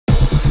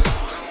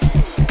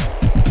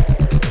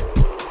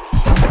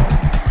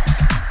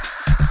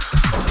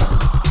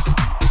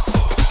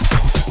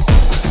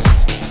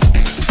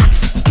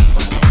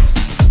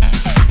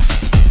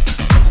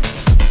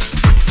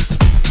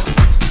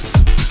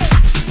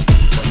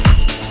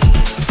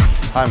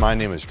Hi, my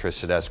name is Chris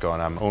Tedesco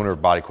and I'm owner of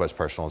BodyQuest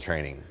Personal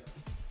Training.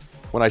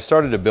 When I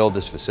started to build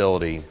this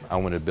facility, I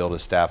wanted to build a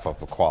staff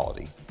up of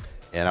quality.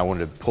 And I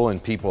wanted to pull in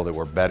people that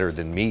were better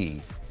than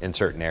me in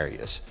certain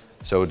areas.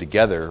 So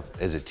together,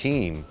 as a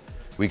team,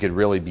 we could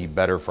really be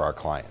better for our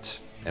clients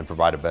and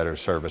provide a better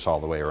service all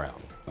the way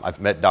around. I've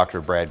met Dr.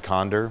 Brad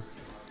Conder,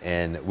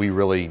 and we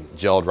really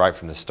gelled right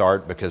from the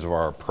start because of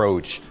our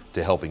approach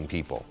to helping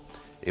people.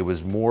 It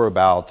was more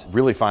about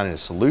really finding a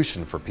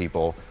solution for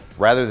people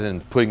rather than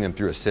putting them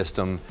through a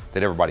system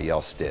that everybody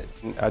else did.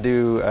 I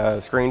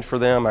do screens for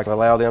them. I can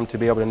allow them to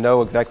be able to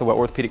know exactly what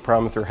orthopedic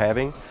problems they're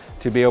having,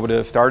 to be able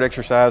to start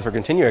exercise or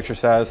continue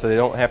exercise so they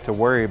don't have to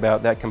worry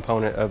about that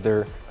component of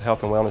their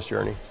health and wellness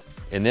journey.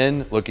 And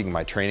then looking at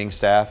my training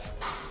staff,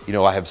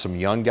 I have some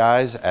young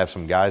guys, I have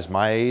some guys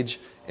my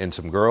age and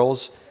some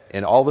girls,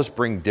 and all of us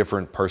bring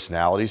different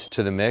personalities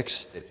to the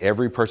mix.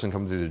 Every person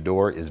coming through the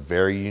door is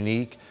very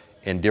unique,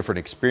 and different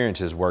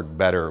experiences work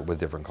better with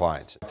different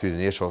clients. Through the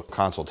initial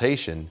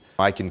consultation,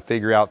 I can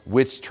figure out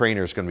which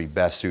trainer is going to be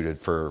best suited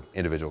for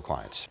individual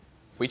clients.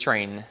 We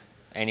train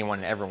anyone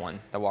and everyone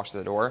that walks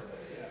through the door.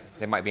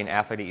 They might be an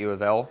athlete at U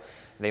of L.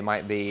 They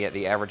might be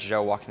the average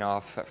Joe walking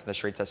off the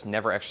streets that's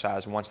never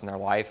exercised once in their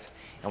life.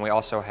 And we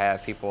also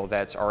have people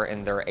that are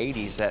in their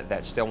 80s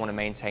that still want to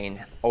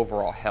maintain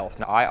overall health.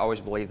 Now, I always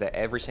believe that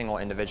every single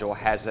individual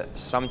has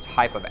some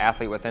type of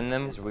athlete within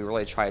them. So we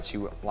really try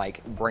to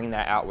bring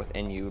that out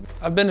within you.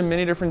 I've been to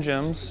many different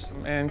gyms,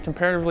 and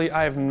comparatively,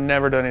 I have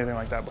never done anything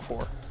like that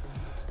before.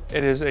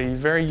 It is a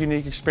very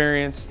unique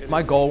experience.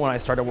 My goal when I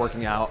started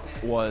working out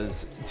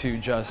was to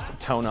just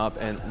tone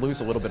up and lose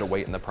a little bit of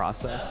weight in the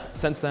process.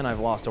 Since then, I've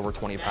lost over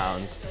 20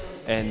 pounds,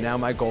 and now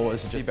my goal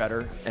is to be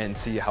better and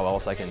see how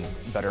else I can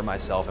better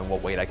myself and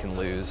what weight I can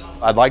lose.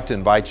 I'd like to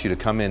invite you to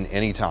come in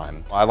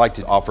anytime. I like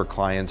to offer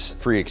clients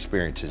free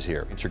experiences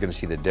here. You're going to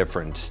see the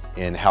difference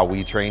in how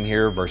we train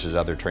here versus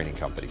other training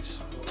companies.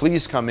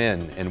 Please come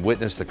in and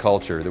witness the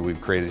culture that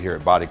we've created here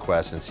at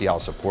BodyQuest and see how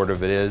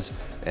supportive it is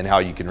and how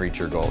you can reach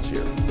your goals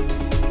here.